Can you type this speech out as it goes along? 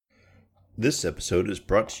This episode is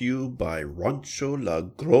brought to you by Rancho La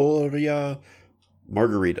Gloria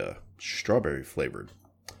Margarita, strawberry flavored.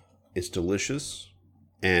 It's delicious,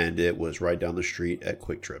 and it was right down the street at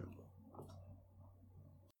Quick Trip.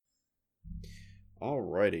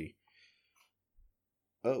 Alrighty.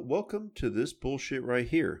 Welcome to This Bullshit Right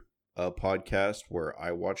Here, a podcast where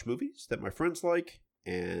I watch movies that my friends like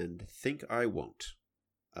and think I won't.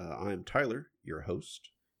 I'm Tyler, your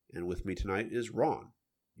host, and with me tonight is Ron,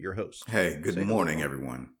 your host. Hey, good Say morning, hello.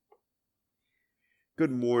 everyone.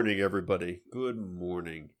 Good morning, everybody. Good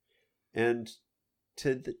morning. And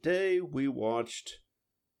today we watched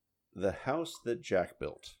The House That Jack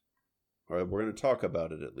Built. All right, we're going to talk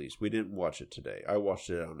about it at least. We didn't watch it today. I watched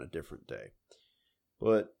it on a different day.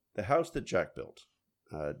 But The House That Jack Built.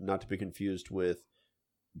 Not to be confused with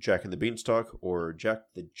Jack and the Beanstalk or Jack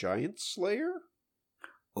the Giant Slayer.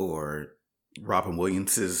 Or Robin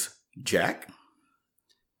Williams' Jack.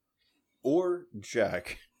 Or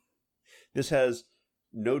Jack. This has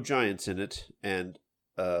no giants in it, and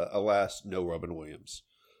alas, no Robin Williams.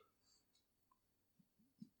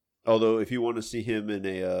 Although, if you want to see him in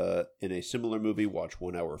a similar movie, watch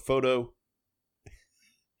 1 Hour Photo.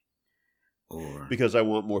 Or Because I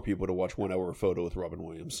want more people to watch 1 Hour Photo with Robin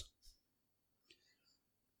Williams.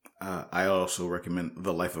 I also recommend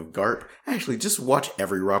The Life of Garp. Actually, just watch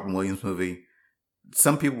every Robin Williams movie.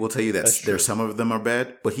 Some people will tell you that That's true. some of them are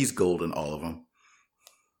bad, but he's gold in all of them.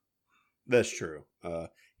 That's true.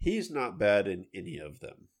 He's not bad in any of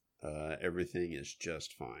them. Everything is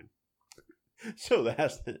just fine. So the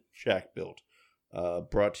house that Jack built,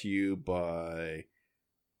 brought to you by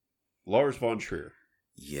Lars von Trier.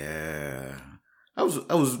 Yeah.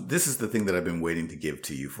 This is the thing that I've been waiting to give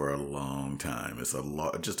to you for a long time. It's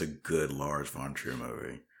just a good Lars von Trier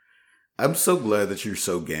movie. I'm so glad that you're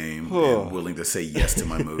so game and willing to say yes to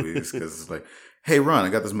my movies, because it's like, hey, Ron, I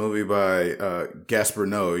got this movie by Gaspar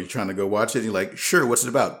Noé. You trying to go watch it? And you're like, sure. What's it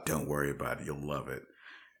about? Don't worry about it. You'll love it.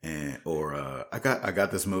 Or I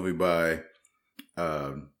got this movie by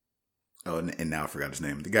and now I forgot his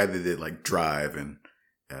name. The guy that did like Drive and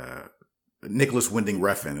Nicholas Winding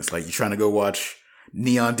Refn. It's like, you trying to go watch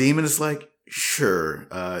Neon Demon? It's like, sure.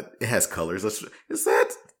 It has colors. Is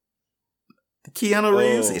that Keanu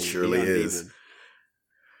Reeves? It surely Neon is. Demon.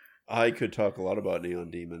 I could talk a lot about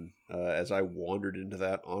Neon Demon as I wandered into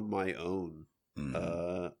that on my own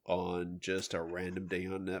on just a random day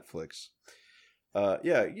on Netflix.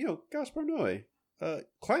 Yeah, Gaspar Noé.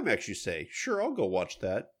 Climax, you say? Sure, I'll go watch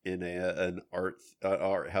that in an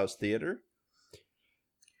art house theater.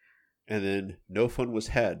 And then no fun was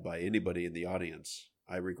had by anybody in the audience.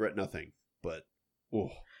 I regret nothing, but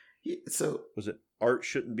So was it art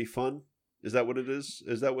shouldn't be fun? Is that what it is?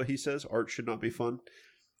 Is that what he says? Art should not be fun?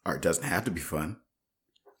 art doesn't have to be fun.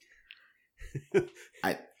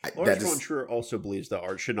 Lars von Trier also believes that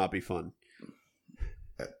art should not be fun.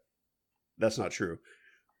 That's not true.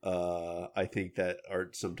 I think that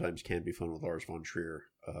art sometimes can be fun with Lars von Trier.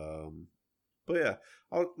 But yeah,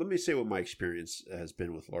 let me say what my experience has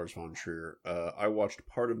been with Lars von Trier. I watched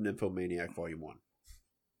part of Nymphomaniac Volume 1.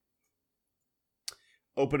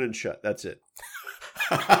 Open and shut. That's it.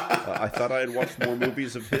 I thought I had watched more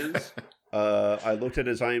movies of his. I looked at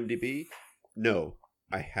his IMDb. No,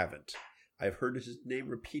 I haven't. I've heard his name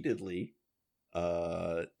repeatedly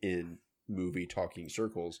in movie talking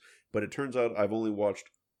circles, but it turns out I've only watched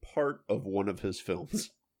part of one of his films.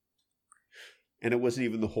 And it wasn't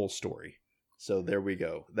even the whole story. So there we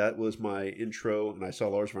go. That was my intro, and I saw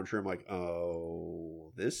Lars von Trier. I'm like,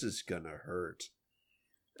 oh, this is gonna hurt.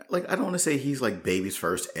 Like, I don't want to say he's like baby's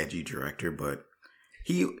first edgy director, but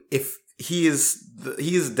he is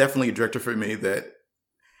definitely a director for me that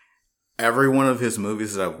every one of his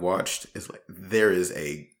movies that I've watched is like, there is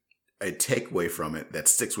a takeaway from it that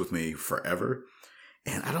sticks with me forever.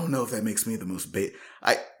 And I don't know if that makes me the most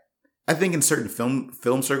I think in certain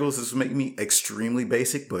film circles this would make me extremely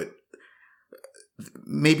basic, but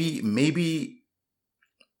maybe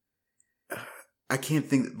I can't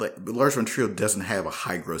think, like, Lars von Trier doesn't have a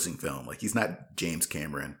high grossing film. Like, he's not James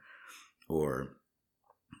Cameron or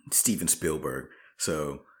Steven Spielberg.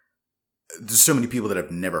 So there's so many people that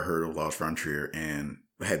have never heard of Lars von Trier and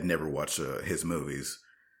have never watched his movies.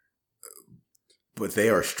 But they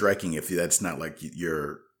are striking if that's not like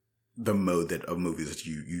the mode of movies that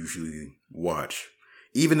you usually watch.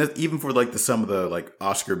 Even for like some of the like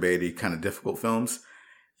Oscar baity kind of difficult films,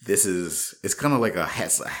 it's kind of like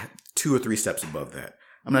has 2 or 3 steps above that.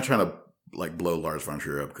 I'm not trying to like blow Lars von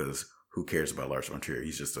Trier up, because who cares about Lars von Trier?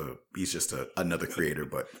 He's just another creator.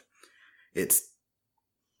 But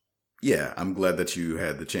I'm glad that you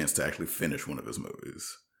had the chance to actually finish one of his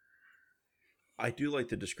movies. I do like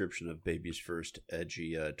the description of Baby's first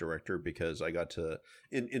edgy director, because I got to,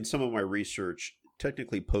 in some of my research,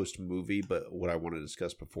 technically post movie, but what I want to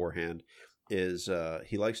discuss beforehand is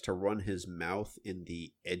he likes to run his mouth in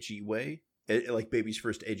the edgy way, like Baby's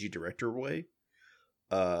first edgy director way,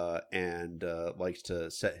 and likes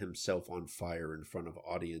to set himself on fire in front of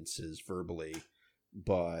audiences verbally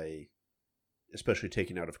by, especially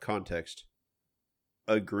taken out of context,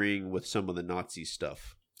 agreeing with some of the Nazi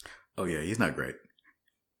stuff. Oh yeah, he's not great.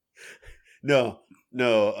 No,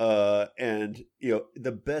 and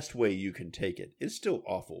the best way you can take it is still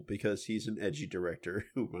awful, because he's an edgy director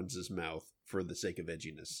who runs his mouth for the sake of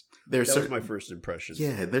edginess. That was my first impression.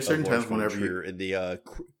 Yeah, there's certain times whenever you're in the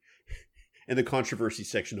controversy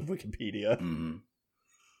section of Wikipedia. Mm-hmm.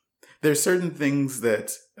 There's certain things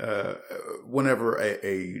that whenever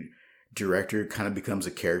a director kind of becomes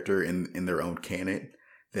a character in their own canon,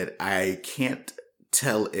 that I can't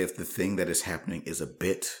tell if the thing that is happening is a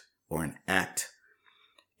bit or an act.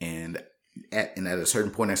 And at a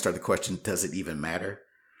certain point, I start to question, does it even matter?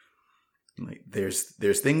 Like, there's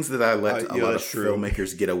things that I let a lot of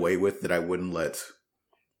filmmakers get away with that I wouldn't let,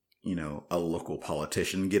 a local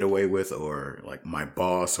politician get away with, or like my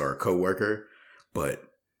boss or a coworker. But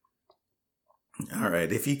all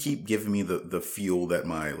right, if you keep giving me the fuel that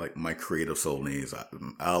my creative soul needs,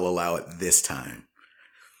 I'll allow it this time.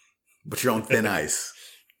 But you're on thin ice.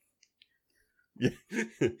 Yeah.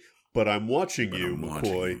 But I'm watching you,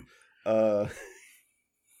 McCoy.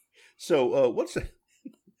 So what's the...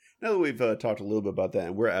 Now that we've talked a little bit about that,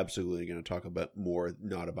 and we're absolutely going to talk about more,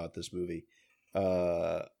 not about this movie.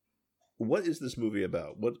 What is this movie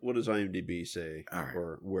about? What does IMDb say, right,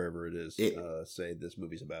 or wherever it is, say this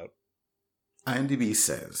movie's about? IMDb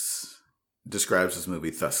describes this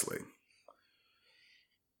movie thusly: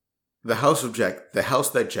 The house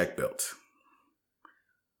that Jack built.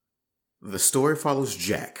 The story follows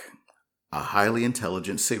Jack, a highly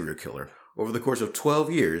intelligent serial killer, over the course of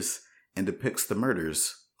 12 years, and depicts the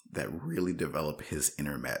murders that really develop his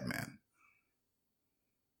inner madman.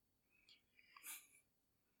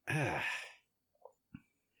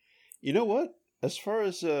 You know what? As far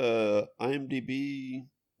as IMDb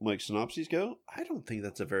synopses go, I don't think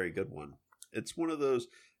that's a very good one. It's one of those,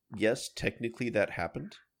 yes, technically that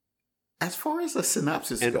happened. As far as a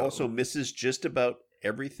synopsis and goes, also misses just about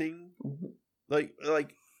everything. Like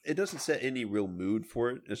it doesn't set any real mood for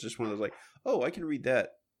it. It's just one of those oh, I can read that.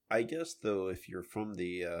 I guess though, if you're from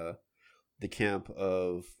the camp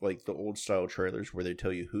of the old style trailers where they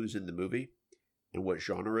tell you who's in the movie and what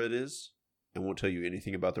genre it is, and won't tell you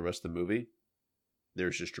anything about the rest of the movie.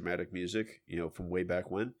 There's just dramatic music, from way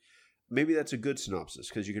back when. Maybe that's a good synopsis,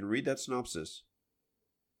 because you can read that synopsis,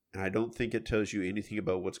 and I don't think it tells you anything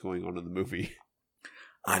about what's going on in the movie.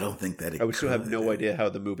 I don't think that I would still have no idea how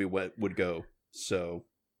the movie would go. So,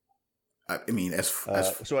 I mean,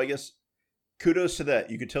 so I guess kudos to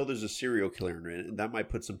that. You could tell there's a serial killer in it, and that might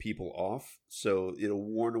put some people off. So it'll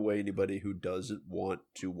warn away anybody who doesn't want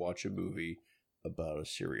to watch a movie about a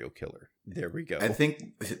serial killer. There we go. I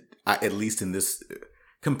think, at least in this,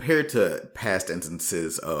 compared to past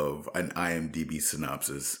instances of an IMDb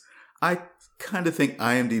synopsis, I kind of think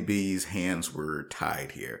IMDb's hands were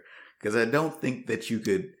tied here. Because I don't think that you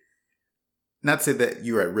could, not say that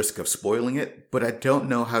you're at risk of spoiling it, but I don't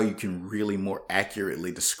know how you can really more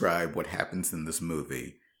accurately describe what happens in this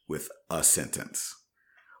movie with a sentence.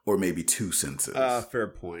 Or maybe two sentences. Fair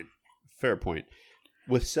point. Fair point.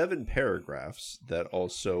 With 7 paragraphs that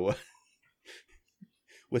also,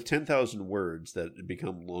 with 10,000 words that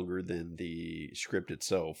become longer than the script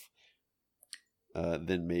itself,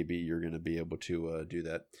 then maybe you're going to be able to do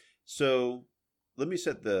that. So let me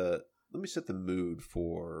set the mood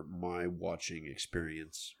for my watching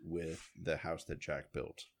experience with The House That Jack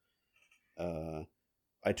Built.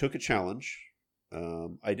 I took a challenge.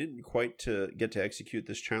 I didn't quite get to execute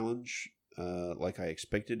this challenge like I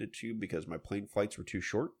expected it to, because my plane flights were too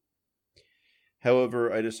short.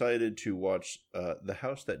 However, I decided to watch The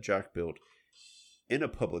House That Jack Built in a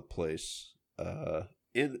public place,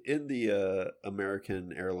 in the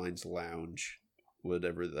American Airlines lounge,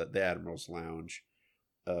 whatever, the Admiral's Lounge,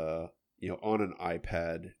 on an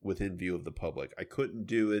iPad within view of the public. I couldn't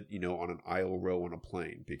do it, on an aisle row on a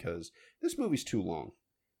plane, because this movie's too long,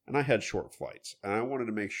 and I had short flights, and I wanted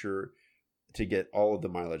to make sure to get all of the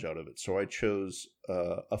mileage out of it. So I chose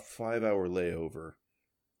a 5-hour layover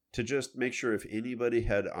to just make sure if anybody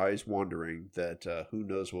had eyes wandering that who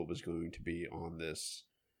knows what was going to be on this.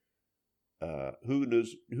 Who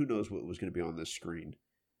knows what was going to be on this screen.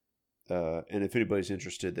 And if anybody's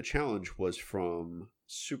interested, the challenge was from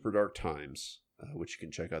Super Dark Times, which you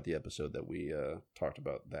can check out the episode that we talked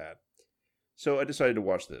about that. So I decided to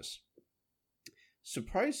watch this.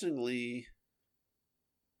 Surprisingly,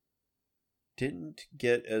 didn't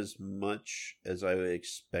get as much as I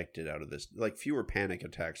expected out of this. Like fewer panic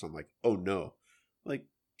attacks on like, oh no. Like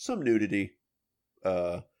some nudity.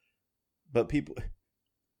 But people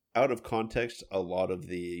out of context, a lot of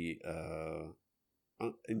the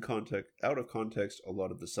out of context, a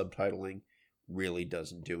lot of the subtitling really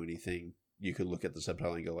doesn't do anything. You could look at the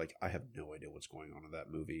subtitling and go like, I have no idea what's going on in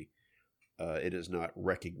that movie. It is not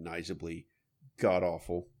recognizably god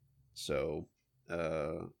awful, so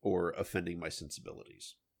or offending my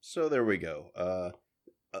sensibilities. So there we go.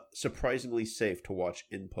 Surprisingly safe to watch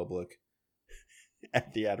in public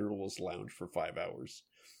at the Admiral's Lounge for 5 hours.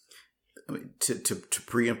 I mean, to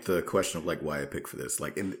preempt the question of like why I picked for this,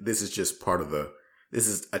 like, and this is just part of this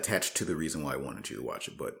is attached to the reason why I wanted you to watch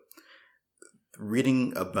it. But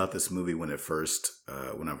reading about this movie when it first,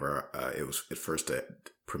 whenever it first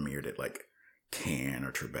premiered at like Cannes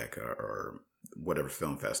or Tribeca or whatever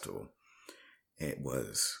film festival, it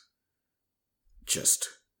was just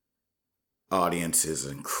audiences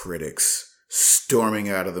and critics storming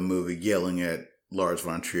out of the movie, yelling at Lars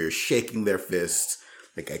von Trier, shaking their fists.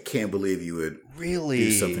 Like, I can't believe you would really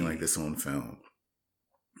do something like this on film.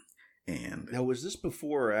 And now, was this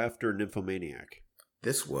before or after Nymphomaniac?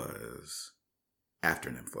 This was after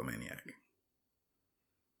Nymphomaniac.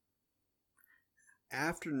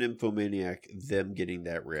 After Nymphomaniac, them getting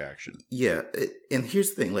that reaction. Yeah, and here's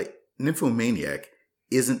the thing, like, Nymphomaniac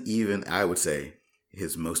isn't even, I would say,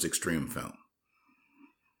 his most extreme film.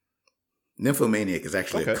 Nymphomaniac is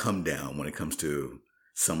actually a come down when it comes to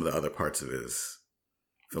some of the other parts of his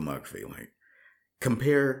filmography. Like,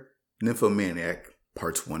 compare Nymphomaniac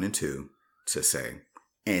parts 1 and 2 to, say,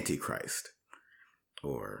 Antichrist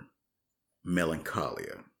or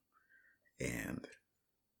Melancholia. And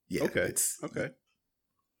yeah, it's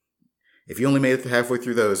if you only made it halfway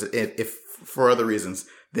through those, if for other reasons,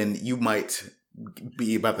 then you might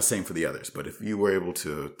be about the same for the others. But if you were able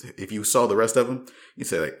to, if you saw the rest of them, you'd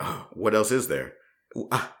say like, oh, what else is there?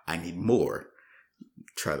 I need more.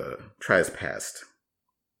 Try his past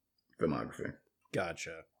filmography.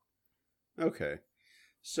 Gotcha. Okay.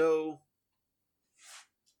 So,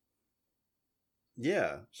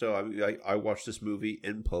 yeah. So I watched this movie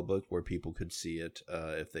in public where people could see it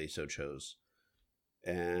if they so chose,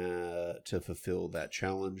 to fulfill that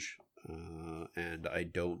challenge. And I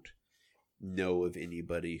don't know of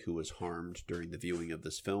anybody who was harmed during the viewing of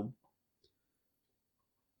this film.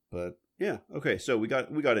 But yeah, okay. So we got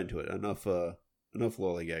into it. Enough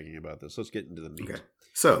lollygagging about this. Let's get into the meat. Okay.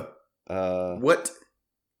 So, what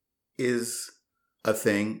is a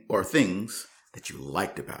thing or things that you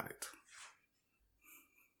liked about it?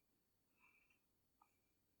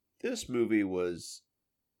 This movie was,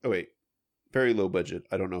 very low budget.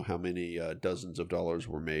 I don't know how many dozens of dollars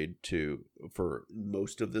were made for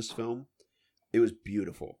most of this film. It was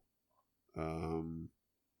beautiful.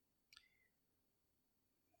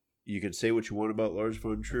 You can say what you want about Lars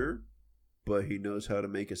von Trier, but he knows how to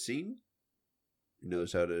make a scene. He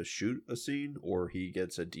knows how to shoot a scene, or he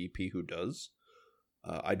gets a DP who does.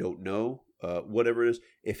 I don't know. Whatever it is,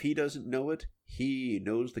 if he doesn't know it, he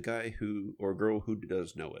knows the guy who or girl who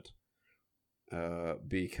does know it.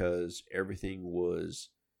 Because everything was,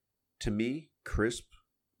 to me, crisp,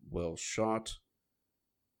 well shot,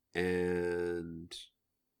 and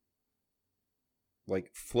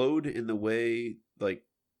like flowed in the way, like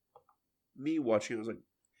me watching, I was like,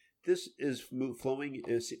 this is flowing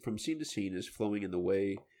from scene to scene, is flowing in the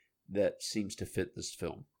way that seems to fit this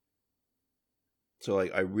film. So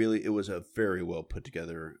like, it was a very well put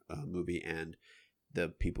together movie, and the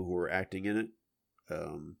people who were acting in it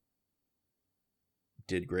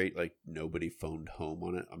did great. Like, nobody phoned home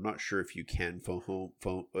on it. I'm not sure if you can phone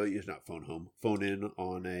in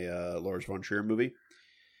on a Lars von Trier movie.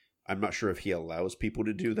 I'm not sure if he allows people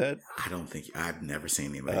to do that. I've never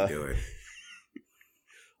seen anybody do it.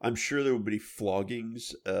 I'm sure there would be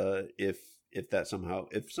floggings if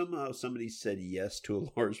somehow somebody said yes to a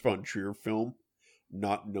Lars von Trier film,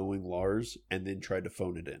 not knowing Lars, and then tried to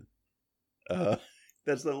phone it in.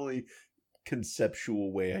 That's the only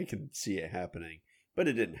conceptual way I can see it happening, but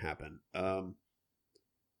it didn't happen.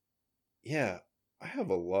 Yeah, I have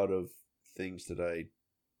a lot of things that I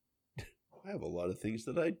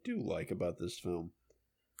do like about this film.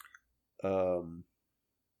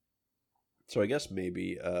 So I guess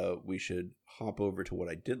maybe we should hop over to what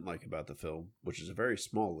I didn't like about the film, which is a very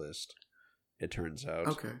small list, it turns out.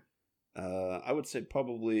 Okay. I would say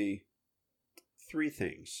probably 3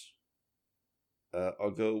 things.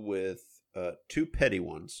 I'll go with 2 petty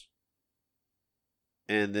ones,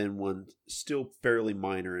 and then one still fairly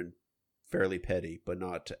minor and fairly petty, but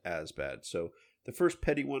not as bad. So the first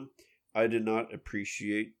petty one, I did not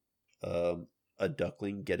appreciate a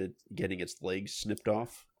duckling getting its legs snipped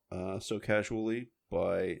off so casually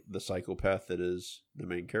by the psychopath that is the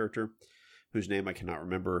main character, whose name I cannot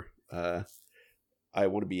remember. I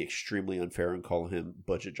want to be extremely unfair and call him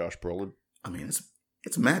Budget Josh Brolin. I mean,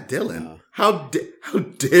 it's Matt Dillon. How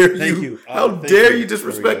dare you? How dare you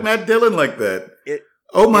disrespect Matt Dillon like that?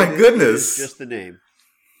 Oh my goodness! Just the name.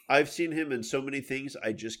 I've seen him in so many things,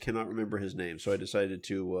 I just cannot remember his name. So I decided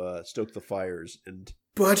to stoke the fires and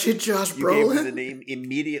Budget Josh Brolin. You gave me the name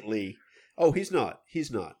immediately. Oh, he's not.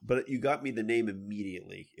 He's not. But you got me the name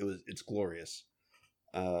immediately. It's glorious.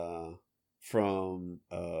 From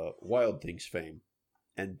Wild Things fame,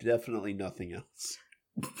 and definitely nothing else.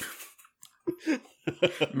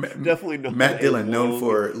 Definitely not. Matt Dillon, known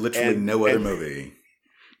for literally no other movie.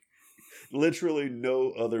 Literally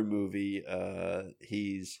no other movie.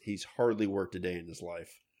 He's hardly worked a day in his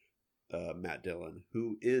life. Matt Dillon,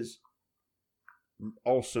 who is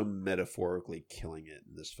also metaphorically killing it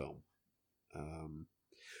in this film.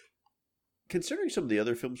 Considering some of the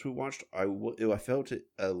other films we watched, I felt it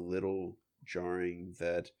a little jarring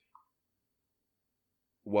that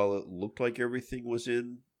while it looked like everything was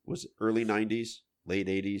early 90s, late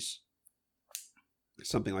 80s,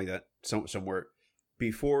 something like that, somewhere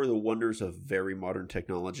before the wonders of very modern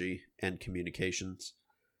technology and communications,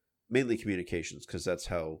 mainly communications, because that's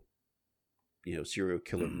how serial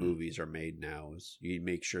killer movies are made now. Is you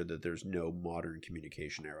make sure that there's no modern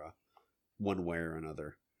communication era, one way or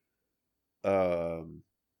another.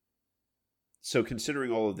 So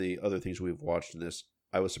considering all of the other things we've watched in this,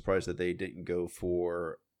 I was surprised that they didn't go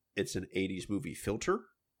for it's an 80s movie filter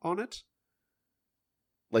on it.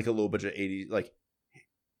 Like a low budget 80s, like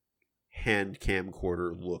hand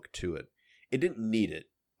camcorder look to it. It didn't need it.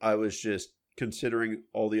 I was just considering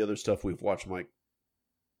all the other stuff we've watched. I'm like,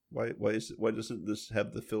 why doesn't this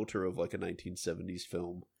have the filter of like a 1970s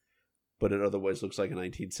film, but it otherwise looks like a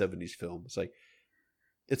 1970s film? It's like,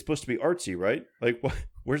 it's supposed to be artsy, right? Like,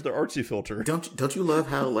 where's the artsy filter? Don't you love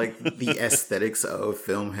how like the aesthetics of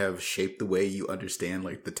film have shaped the way you understand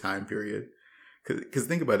like the time period? Because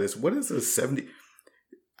think about this. What is a 70?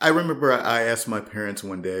 I remember I asked my parents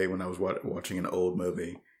one day when I was watching an old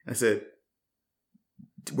movie. I said,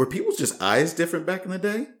 "Were people's just eyes different back in the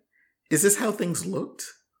day? Is this how things looked?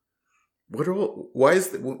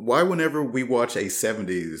 Why whenever we watch a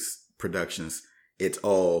 70s productions, it's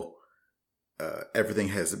all everything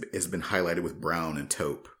has been highlighted with brown and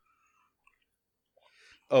taupe."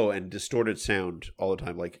 Oh, and distorted sound all the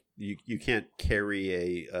time. Like you can't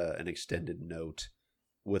carry an extended note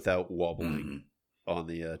without wobbling on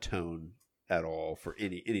the tone at all for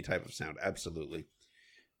any type of sound. Absolutely.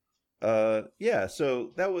 Yeah.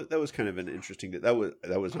 So that was kind of an interesting. That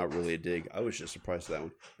was not really a dig. I was just surprised at that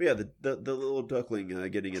one. But yeah, the little duckling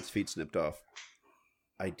getting its feet snipped off.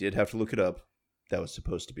 I did have to look it up. That was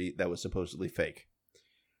supposedly fake.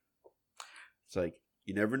 It's like,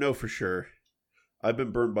 you never know for sure. I've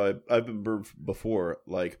been burned before,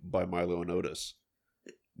 like by Milo and Otis.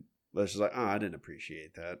 But it's just like, I didn't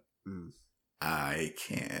appreciate that. I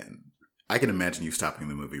can imagine you stopping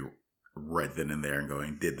the movie right then and there and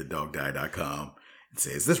going, didthedogdie.com and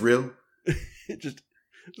say, "Is this real?" just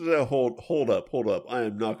hold up. I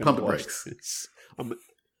am not going to watch brakes. This.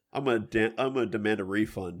 I'm gonna demand a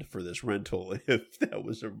refund for this rental if that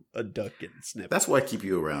was a duck getting snipped. That's why I keep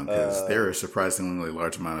you around, because there are a surprisingly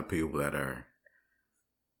large amount of people that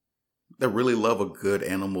really love a good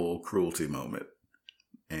animal cruelty moment,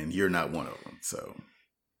 and you're not one of them. So,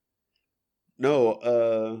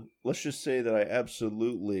 no, let's just say that I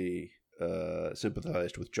absolutely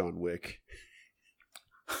sympathized with John Wick.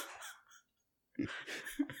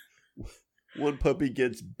 One puppy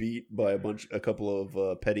gets beat by a couple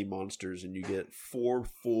of petty monsters, and you get 4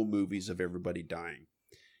 full movies of everybody dying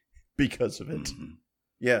because of it. Mm-hmm.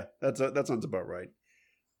 Yeah, that sounds about right.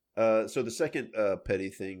 So the second petty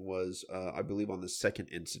thing was, I believe, on the second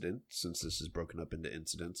incident, since this is broken up into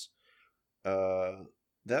incidents.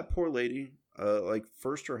 That poor lady,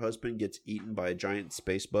 first her husband gets eaten by a giant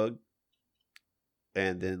space bug,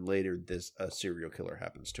 and then later a serial killer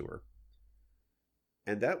happens to her.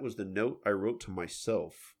 And that was the note I wrote to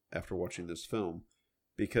myself after watching this film,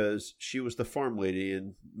 because she was the farm lady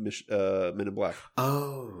in Men in Black.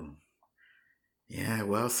 Oh, yeah.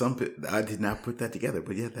 Well, I did not put that together,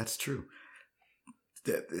 but yeah, that's true.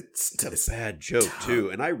 It's a bad joke too,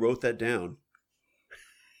 and I wrote that down.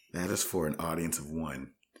 That is for an audience of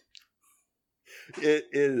one. It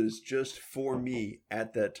is just for me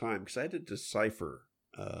at that time, because I had to decipher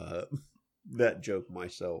that joke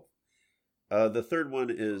myself. The third one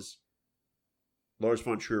is Lars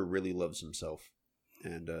von Trier really loves himself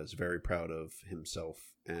and is very proud of himself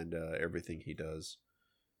and everything he does.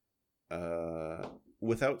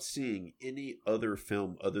 Without seeing any other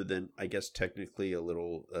film other than, I guess, technically a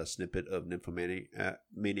little snippet of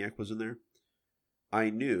Nymphomaniac was in there, I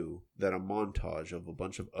knew that a montage of a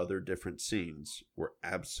bunch of other different scenes were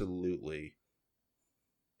absolutely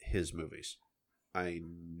his movies. I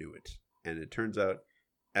knew it. And it turns out,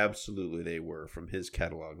 absolutely they were from his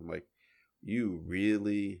catalog. I'm like, you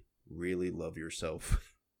really, really love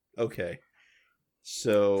yourself. Okay.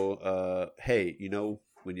 So, hey,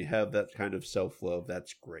 when you have that kind of self-love,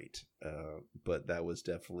 that's great. But that was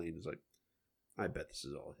definitely, it was like, I bet this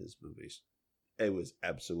is all his movies. It was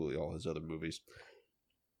absolutely all his other movies.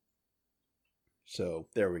 So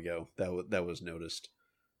there we go. That was noticed.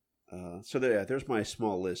 So there's my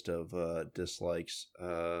small list of dislikes.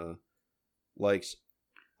 Likes,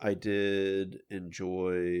 I did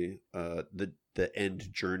enjoy the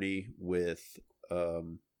end journey with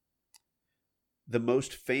the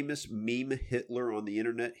most famous meme Hitler on the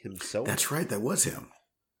internet himself. That's right. That was him.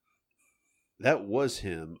 That was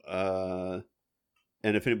him.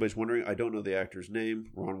 And if anybody's wondering, I don't know the actor's name.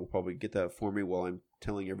 Ron will probably get that for me while I'm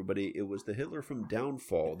telling everybody. It was the Hitler from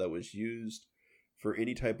Downfall that was used for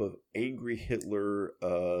any type of angry Hitler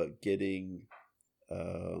getting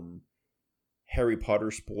Harry Potter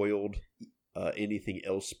spoiled, anything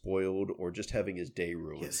else spoiled, or just having his day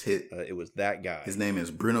ruined. Yes, it was that guy. His name is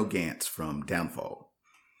Bruno Gantz from Downfall.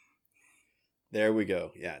 There we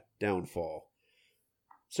go. Yeah, Downfall.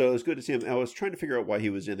 So it was good to see him. I was trying to figure out why he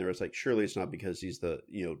was in there. It's like, surely it's not because he's the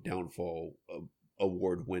Downfall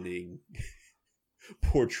award-winning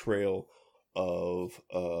portrayal of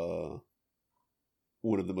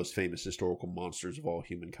one of the most famous historical monsters of all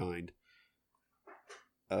humankind.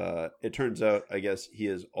 It turns out, I guess, he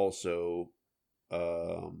is also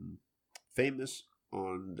famous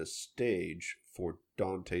on the stage for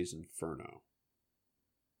Dante's Inferno.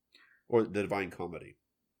 Or the Divine Comedy.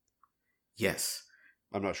 Yes.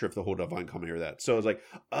 I'm not sure if the whole Divine Comedy or that. So I was like,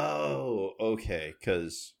 oh, okay.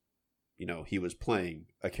 Because, he was playing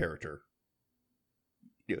a character.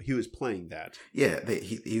 He was playing that. Yeah,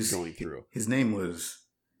 he's going through. His name was...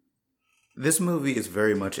 This movie is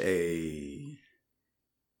very much a...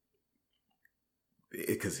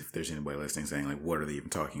 Because if there's anybody listening saying, like, what are they even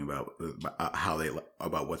talking about?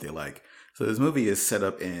 About what they like. So this movie is set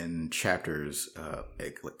up in chapters,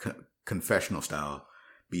 confessional style,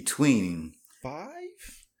 between...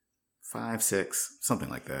 5, 6, something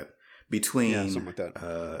like that. Between something like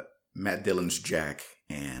that. Matt Dillon's Jack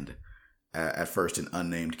and at first an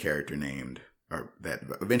unnamed character or that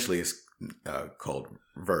eventually is called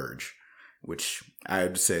Verge, which I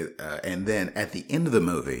would say, and then at the end of the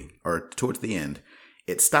movie, or towards the end,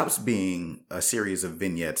 it stops being a series of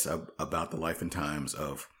vignettes about the life and times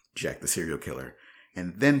of Jack the serial killer,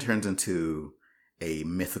 and then turns into a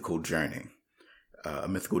mythical journey. A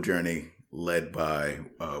mythical journey led by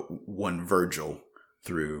one Virgil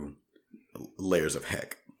through layers of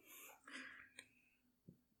heck.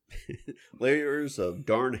 Layers of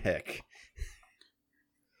darn heck.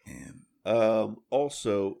 And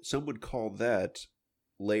also, some would call that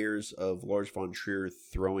layers of Lars von Trier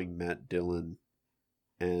throwing Matt Dillon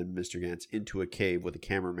and Mr. Gantz into a cave with a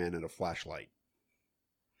cameraman and a flashlight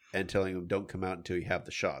and telling them, don't come out until you have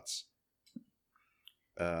the shots.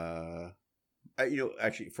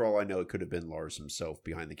 Actually, for all I know, it could have been Lars himself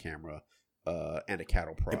behind the camera and a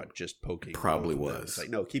cattle prod just poking. Probably was. It's like,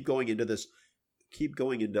 no, keep going into this. Keep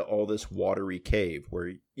going into all this watery cave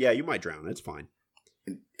where, yeah, you might drown. It's fine.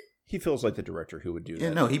 He feels like the director who would do that.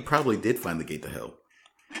 Yeah, no, he probably did find the gate to hell.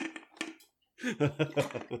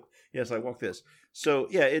 Yes, I walk this. So,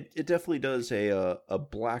 yeah, it definitely does a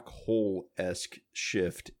black hole-esque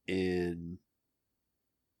shift in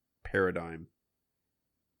paradigm.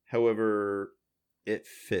 However, it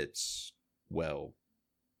fits well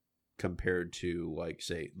compared to, like,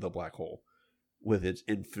 say, The Black Hole, with its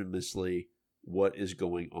infamously what is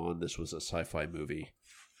going on, this was a sci-fi movie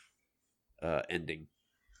ending.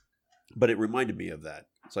 But it reminded me of that.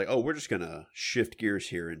 It's like, oh, we're just going to shift gears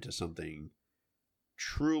here into something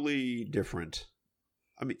truly different.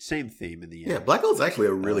 I mean, same theme in the end. Yeah, Black Hole's actually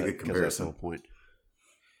a really good comparison. That's the whole point.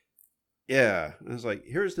 Yeah, I was like,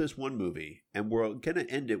 here's this one movie, and we're going to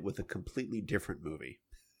end it with a completely different movie.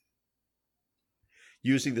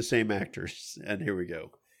 Using the same actors, and here we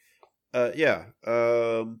go.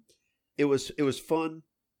 It was fun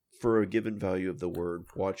for a given value of the word,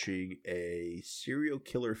 watching a serial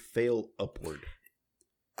killer fail upward.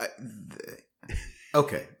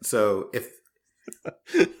 Okay, so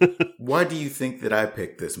why do you think that I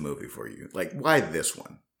picked this movie for you? Like, why this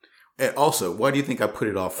one? And also, why do you think I put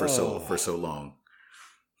it off for so long?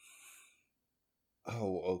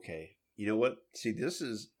 Oh, okay. You know what? See,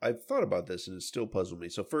 I've thought about this and it still puzzled me.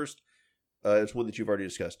 So first, it's one that you've already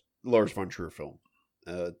discussed, Lars von Trier film.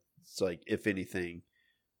 It's like, if anything,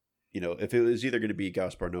 if it was either going to be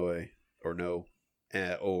Gaspar Noé or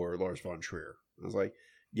or Lars von Trier, I was like,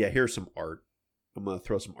 yeah, here's some art. I'm going to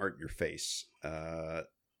throw some art in your face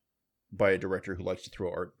by a director who likes to throw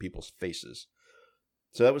art in people's faces.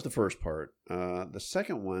 So that was the first part. The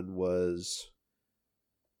second one was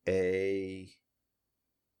an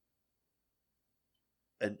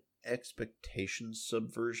expectation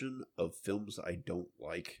subversion of films I don't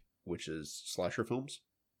like, which is slasher films.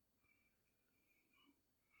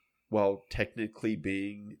 While technically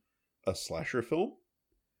being a slasher film,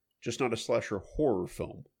 just not a slasher horror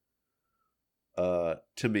film.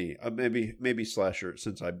 To me, maybe slasher,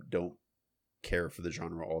 since I don't care for the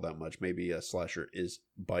genre all that much, maybe a slasher is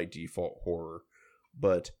by default horror,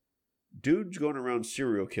 but dude's going around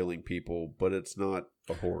serial killing people, but it's not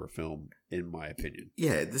a horror film in my opinion.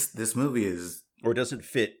 Yeah, this movie is, or doesn't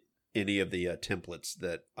fit any of the templates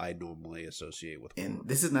that I normally associate with horror. And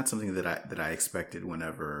this is not something that I expected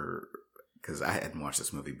whenever, because I hadn't watched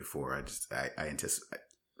this movie before. I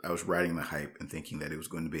was riding the hype and thinking that it was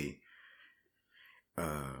going to be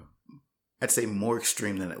I'd say more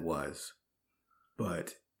extreme than it was.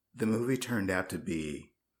 But the movie turned out to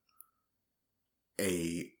be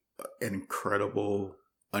an incredible,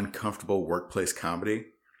 uncomfortable workplace comedy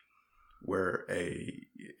where a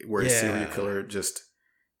serial killer just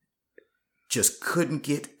couldn't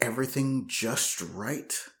get everything just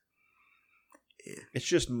right. It's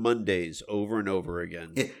just Mondays over and over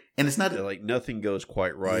again. And it's not like nothing goes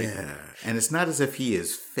quite right. Yeah. And it's not as if he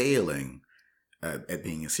is failing at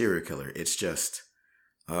being a serial killer. It's just,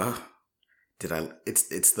 did I leave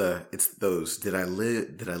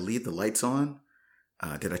the lights on?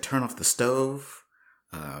 Did I turn off the stove?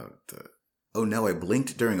 Oh no, I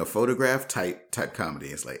blinked during a photograph type comedy.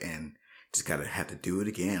 It's like, and just gotta have to do it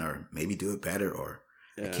again, or maybe do it better, or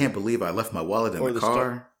I can't believe I left my wallet in the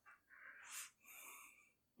car.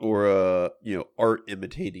 Or art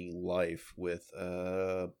imitating life with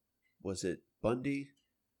was it Bundy?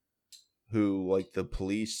 Who, like, the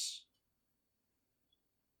police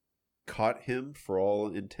caught him for all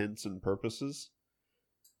intents and purposes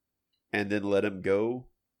and then let him go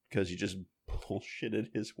because he just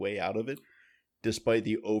bullshitted his way out of it, despite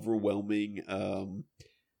the overwhelming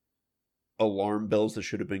alarm bells that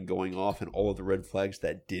should have been going off and all of the red flags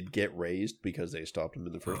that did get raised because they stopped him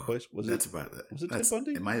in the first place. Was it Ted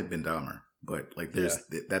Bundy? It might have been Dahmer, but like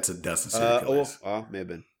that's a dozen serial killers. May have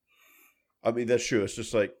been. I mean, that's true. It's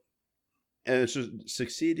just like, and it's just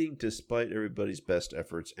succeeding despite everybody's best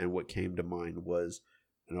efforts. And what came to mind was,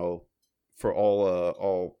 for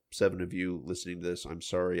all 7 of you listening to this, I'm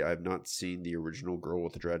sorry, I've not seen the original Girl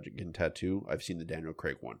with the Dragon Tattoo. I've seen the Daniel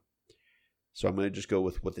Craig one. So I'm going to just go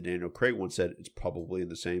with what the Daniel Craig one said. It's probably in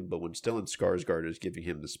the same, but when Stellan Skarsgård is giving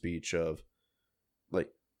him the speech of, like,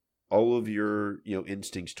 all of your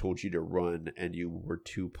instincts told you to run and you were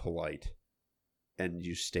too polite and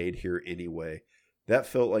you stayed here anyway. That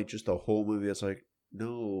felt like just the whole movie. It's like,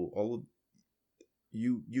 no, all of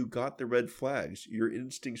you got the red flags. Your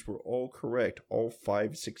instincts were all correct, all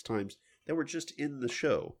 5-6 times that were just in the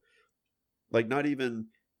show. Like, not even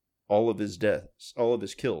all of his deaths, all of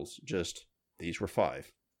his kills, just these were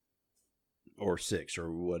 5 or 6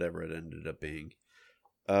 or whatever it ended up being.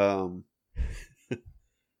 Well,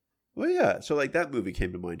 yeah. So like that movie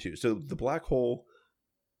came to mind too. So The Black Hole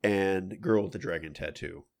and Girl with the Dragon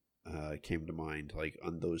Tattoo came to mind, like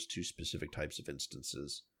on those 2 specific types of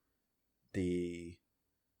instances.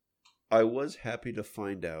 I was happy to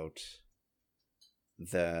find out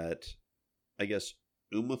that, I guess,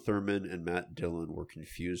 Uma Thurman and Matt Dillon were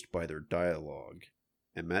confused by their dialogue,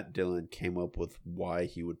 and Matt Dillon came up with why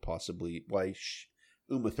Uma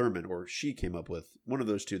Thurman, or she came up with, one of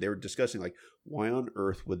those two, they were discussing, like, why on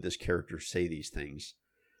earth would this character say these things?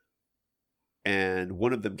 And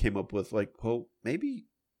one of them came up with, like, well, maybe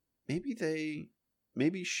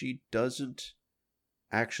she doesn't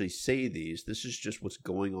actually say these. This is just what's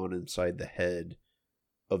going on inside the head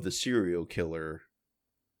of the serial killer.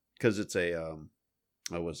 Because it's a,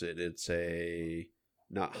 It's a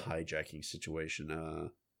not hijacking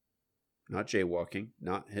situation. Not jaywalking.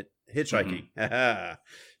 Not hitchhiking. Mm-hmm.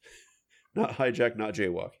 Not hijack, not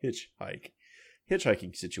jaywalk.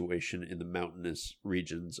 Hitchhiking situation in the mountainous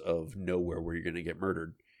regions of nowhere where you're going to get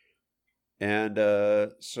murdered. And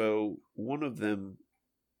so one of them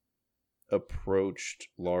approached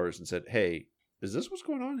Lars and said, hey, is this what's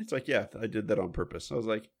going on? He's like, yeah, I did that on purpose. I was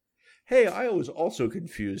like, hey, I was also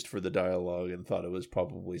confused for the dialogue and thought it was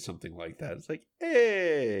probably something like that. It's like,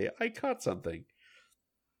 hey, I caught something.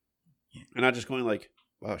 And not just going like,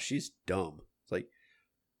 wow, she's dumb. It's like,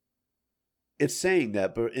 it's saying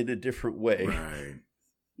that, but in a different way.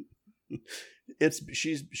 Right.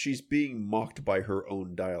 She's being mocked by her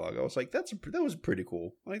own dialogue. I was like, that was pretty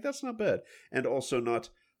cool. Like, that's not bad. And also not,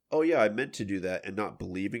 oh yeah, I meant to do that, and not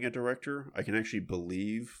believing a director. I can actually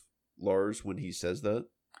believe Lars when he says that.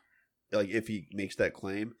 Like, if he makes that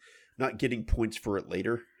claim, not getting points for it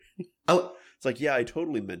later. It's like, yeah, I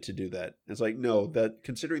totally meant to do that. It's like, no, that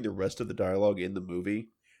considering the rest of the dialogue in the movie,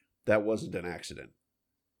 that wasn't an accident.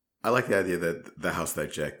 I like the idea that The House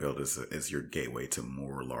That Jack Built is your gateway to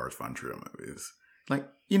more Lars von Trier movies. Like,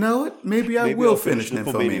 you know what? Maybe I will finish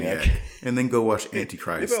Nymphomaniac and then go watch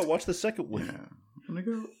Antichrist. Maybe I'll watch the second one. Yeah. I'm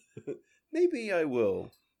gonna go. Maybe I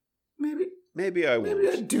will. Maybe I will. Maybe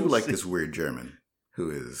I do like this weird German who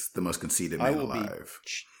is the most conceited man alive.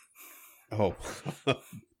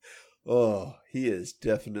 Oh, he is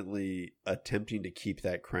definitely attempting to keep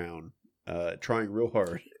that crown. Trying real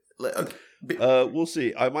hard. We'll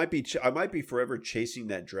see. I might be forever chasing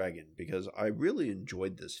that dragon because I really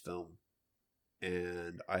enjoyed this film,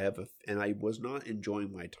 and I was not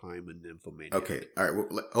enjoying my time in Nymphomaniac. Okay, all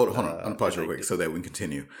right. Well, hold on. I'm gonna pause real quick so that we can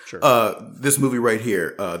continue. Sure. This movie right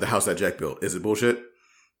here, The House That Jack Built, is it bullshit?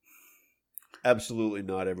 Absolutely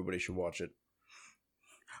not. Everybody should watch it.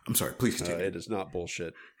 I'm sorry. Please continue. It is not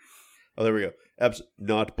bullshit. Oh, there we go.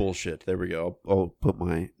 Not bullshit. There we go. I'll put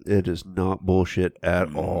it is not bullshit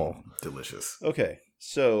at all. Delicious. Okay.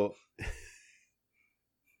 So,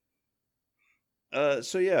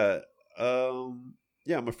 yeah.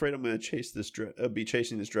 Yeah, I'm afraid I'm going to be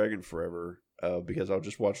chasing this dragon forever, because I'll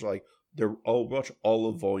just watch I'll watch all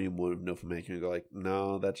of Volume 1 of Nymphomaniac and go like,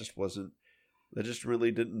 no, that just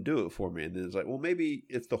really didn't do it for me. And then it's like, well, maybe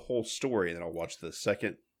it's the whole story, and then I'll watch the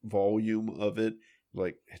second volume of it.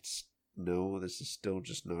 Like, this is still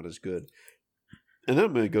just not as good. And then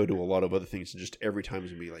I'm going to go to a lot of other things, and just every time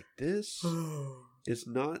it's going to be like, this is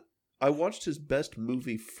not... I watched his best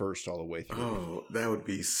movie first all the way through. Oh, that would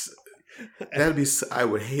be... I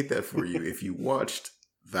would hate that for you if you watched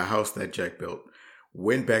The House That Jack Built,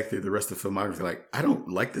 went back through the rest of the filmography, like, I don't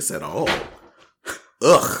like this at all.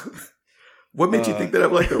 Ugh. What made you think that I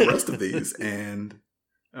like the rest of these? And...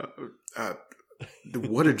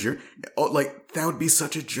 what a journey. Like, that would be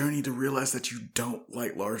such a journey to realize that you don't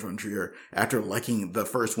like Lars von Trier after liking the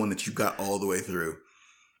first one that you got all the way through.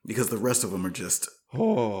 Because the rest of them are just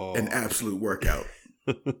an absolute workout.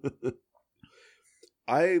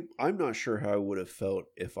 I'm not sure how I would have felt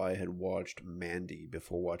if I had watched Mandy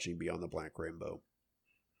before watching Beyond the Black Rainbow.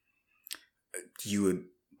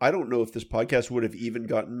 I don't know if this podcast would have even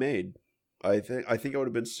gotten made. I think I would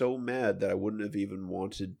have been so mad that I wouldn't have even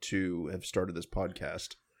wanted to have started this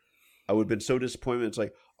podcast. I would have been so disappointed. It's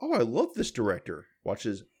like, oh, I love this director. Watch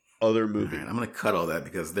his other movie. Right, I'm going to cut all that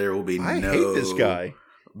because there will be I hate this guy.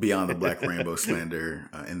 Beyond the Black Rainbow slander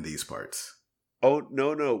in these parts. Oh,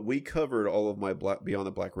 no. We covered all of my Beyond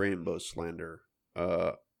the Black Rainbow slander.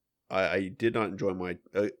 I did not enjoy my...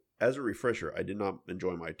 as a refresher, I did not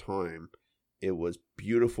enjoy my time. It was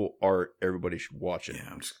beautiful art. Everybody should watch it.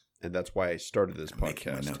 Yeah, and that's why I started this podcast.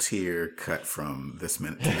 Making my notes here, cut from this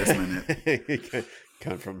minute to this minute.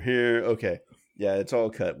 Cut from here. Okay. Yeah, it's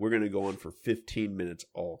all cut. We're going to go on for 15 minutes,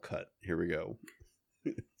 all cut. Here we go.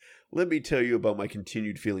 Let me tell you about my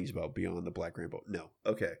continued feelings about Beyond the Black Rainbow. No.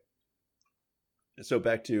 Okay. So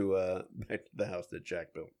back to The House That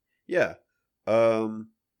Jack Built. Yeah.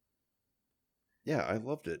 Yeah, I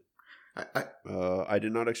loved it. I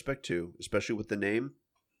did not expect to, especially with the name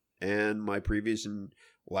and my previous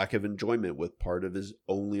lack of enjoyment with part of his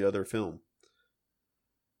only other film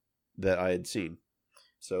that I had seen.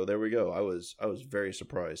 So there we go. I was very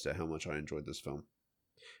surprised at how much I enjoyed this film.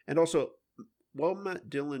 And also, while Matt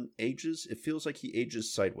Dillon ages, it feels like he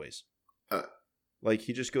ages sideways. Like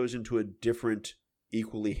he just goes into a different,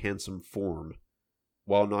 equally handsome form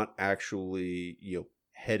while not actually,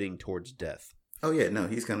 heading towards death. Oh yeah, no,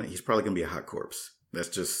 he's probably gonna be a hot corpse. That's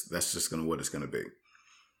just what it's gonna be.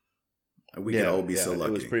 We can all be so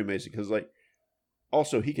lucky. It was pretty amazing because,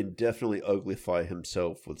 also he can definitely uglify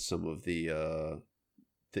himself with some of the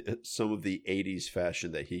 80s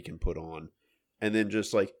fashion that he can put on, and then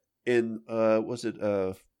just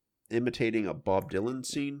imitating a Bob Dylan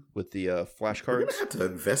scene with the flashcards. We're gonna have to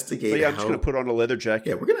investigate. But yeah, I'm just gonna put on a leather jacket.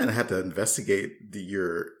 Yeah, we're gonna have to investigate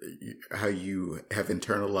how you have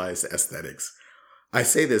internalized aesthetics. I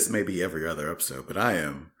say this maybe every other episode, but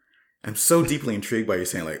I'm so deeply intrigued by you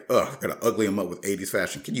saying I'm gonna ugly him up with 80s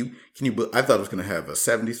fashion. Can you? I thought it was gonna have a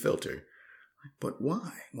 70s filter. But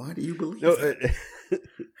why? Why do you believe No, that?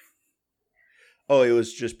 Oh, it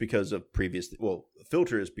was just because of previous. Well,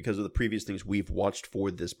 filter is because of the previous things we've watched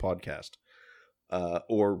for this podcast,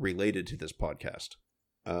 or related to this podcast.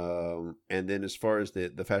 And then as far as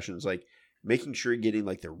the fashion is like making sure you're getting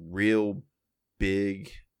like the real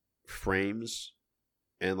big frames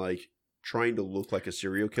and like trying to look like a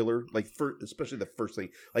serial killer, like especially the first thing,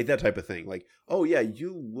 like that type of thing. Like, oh yeah,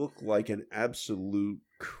 you look like an absolute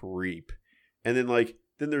creep, and then like.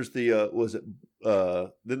 Then there's the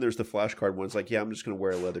then there's the flashcard one. It's like, yeah, I'm just gonna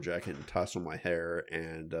wear a leather jacket and tassel my hair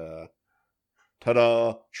and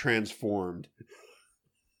ta-da, transformed.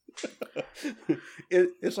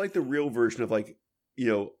 It's like the real version of like,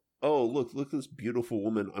 oh look at this beautiful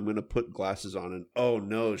woman. I'm gonna put glasses on, and oh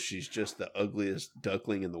no, she's just the ugliest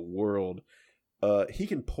duckling in the world. He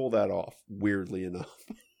can pull that off, weirdly enough.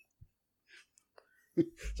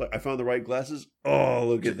 It's like, I found the right glasses. Oh,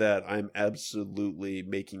 look at that! I'm absolutely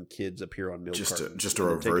making kids appear on milk cartons. Just a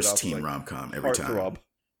reverse teen rom-com every time.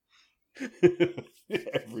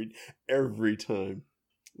 every time.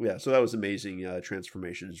 Yeah, so that was amazing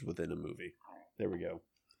transformations within a movie. There we go.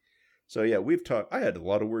 So yeah, we've talked. I had a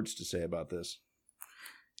lot of words to say about this.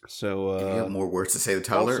 So if you have more words to say to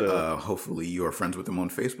Tyler, hopefully you are friends with him on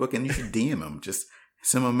Facebook, and you should DM him. Just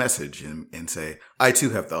send him a message and say, I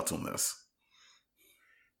too have thoughts on this.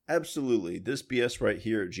 Absolutely. This BS right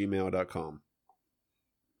here at gmail.com.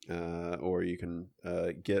 Or you can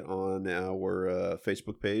get on our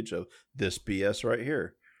Facebook page of This BS right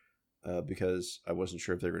here. Because I wasn't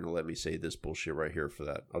sure if they were going to let me say this bullshit right here for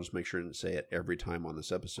that. I'll just make sure to say it every time on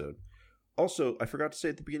this episode. Also, I forgot to say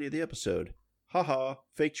at the beginning of the episode, haha,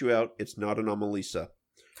 faked you out. It's not Anomalisa.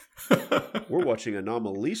 We're watching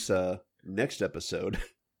Anomalisa next episode.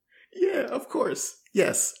 Yeah, of course.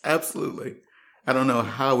 Yes, absolutely. I don't know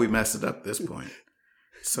how we messed it up at this point.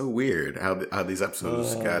 So weird how these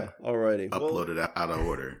episodes got uploaded out of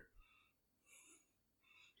order.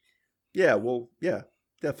 Yeah, well, yeah,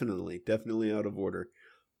 definitely out of order.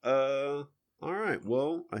 All right,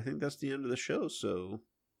 well, I think that's the end of the show, so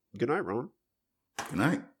good night, Ron. Good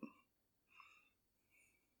night.